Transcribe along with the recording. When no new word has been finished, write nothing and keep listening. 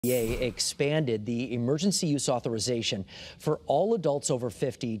FDA expanded the emergency use authorization for all adults over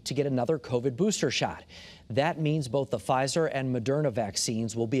 50 to get another COVID booster shot. That means both the Pfizer and Moderna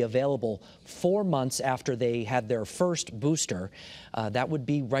vaccines will be available 4 months after they had their first booster. That would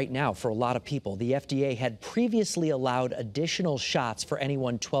be right now for a lot of people. The FDA had previously allowed additional shots for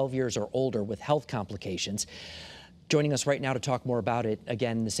anyone 12 years or older with health complications. Joining us right now to talk more about it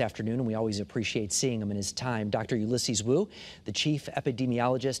again this afternoon, and we always appreciate seeing him in his time, Dr. Ulysses Wu, the chief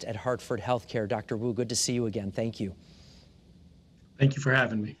epidemiologist at Hartford Healthcare. Dr. Wu, good to see you again. Thank you. Thank you for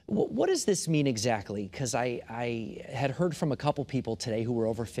having me. What does this mean exactly? Because I had heard from a couple people today who were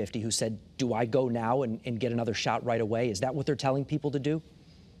over 50 who said, do I go now and get another shot right away? Is that what they're telling people to do?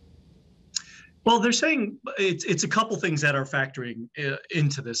 Well, they're saying it's a couple things that are factoring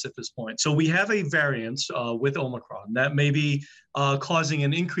into this at this point. So we have a variant with Omicron that may be causing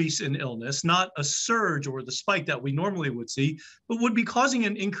an increase in illness, not a surge or the spike that we normally would see, but would be causing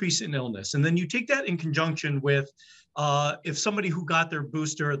an increase in illness. And then you take that in conjunction with if somebody who got their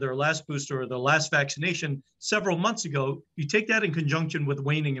booster, their last booster, or their last vaccination several months ago, you take that in conjunction with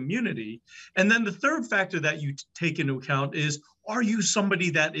waning immunity. And then the third factor that you take into account is, are you somebody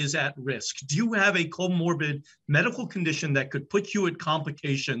that is at risk? Do you have a comorbid medical condition that could put you at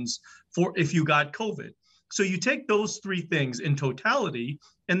complications for if you got COVID? So you take those three things in totality,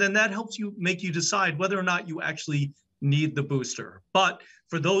 and then that helps you make you decide whether or not you actually need the booster. But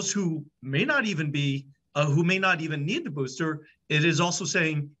for those who may not even need the booster, it is also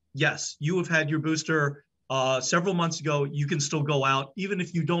saying, yes, you have had your booster several months ago. You can still go out, even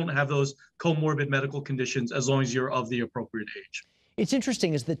if you don't have those comorbid medical conditions, as long as you're of the appropriate age. It's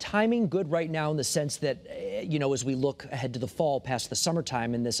interesting. Is the timing good right now in the sense that, as we look ahead to the fall, past the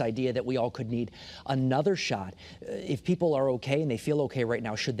summertime, and this idea that we all could need another shot? If people are okay and they feel okay right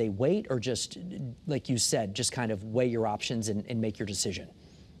now, should they wait or just, like you said, just kind of weigh your options and make your decision?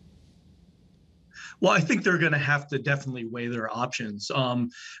 Well, I think they're going to have to definitely weigh their options.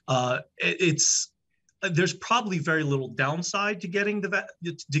 There's probably very little downside to getting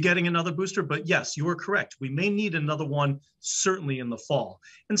another booster, but yes, you are correct. We may need another one certainly in the fall.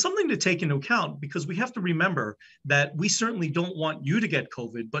 And something to take into account, because we have to remember that we certainly don't want you to get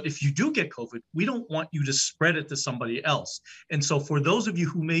COVID, but if you do get COVID, we don't want you to spread it to somebody else. And so for those of you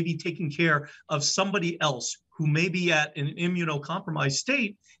who may be taking care of somebody else who may be at an immunocompromised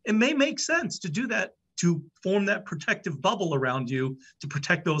state, it may make sense to do that, to form that protective bubble around you, to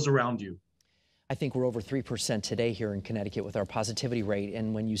protect those around you. I think we're over 3% today here in Connecticut with our positivity rate.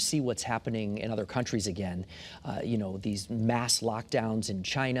 And when you see what's happening in other countries again, these mass lockdowns in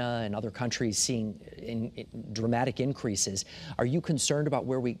China and other countries seeing dramatic increases, are you concerned about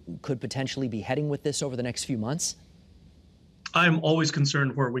where we could potentially be heading with this over the next few months? I'm always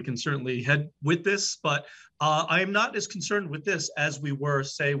concerned where we can certainly head with this, but I am not as concerned with this as we were,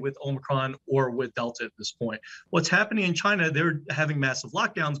 say, with Omicron or with Delta at this point. What's happening in China, they're having massive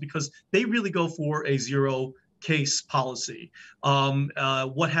lockdowns because they really go for a zero case policy.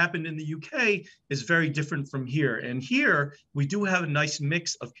 What happened in the UK is very different from here. And here we do have a nice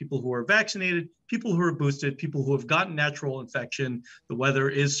mix of people who are vaccinated, people who are boosted, people who have gotten natural infection. The weather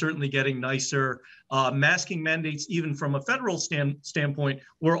is certainly getting nicer. Masking mandates, even from a federal standpoint,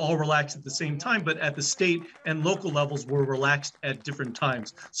 were all relaxed at the same time, but at the state and local levels were relaxed at different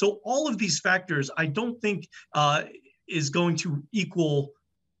times. So all of these factors, I don't think is going to equal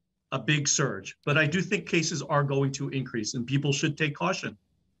a big surge, but I do think cases are going to increase and people should take caution.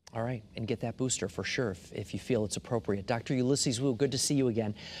 All right, and get that booster for sure if you feel it's appropriate. Dr. Ulysses Wu, good to see you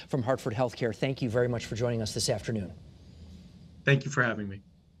again from Hartford Healthcare. Thank you very much for joining us this afternoon. Thank you for having me.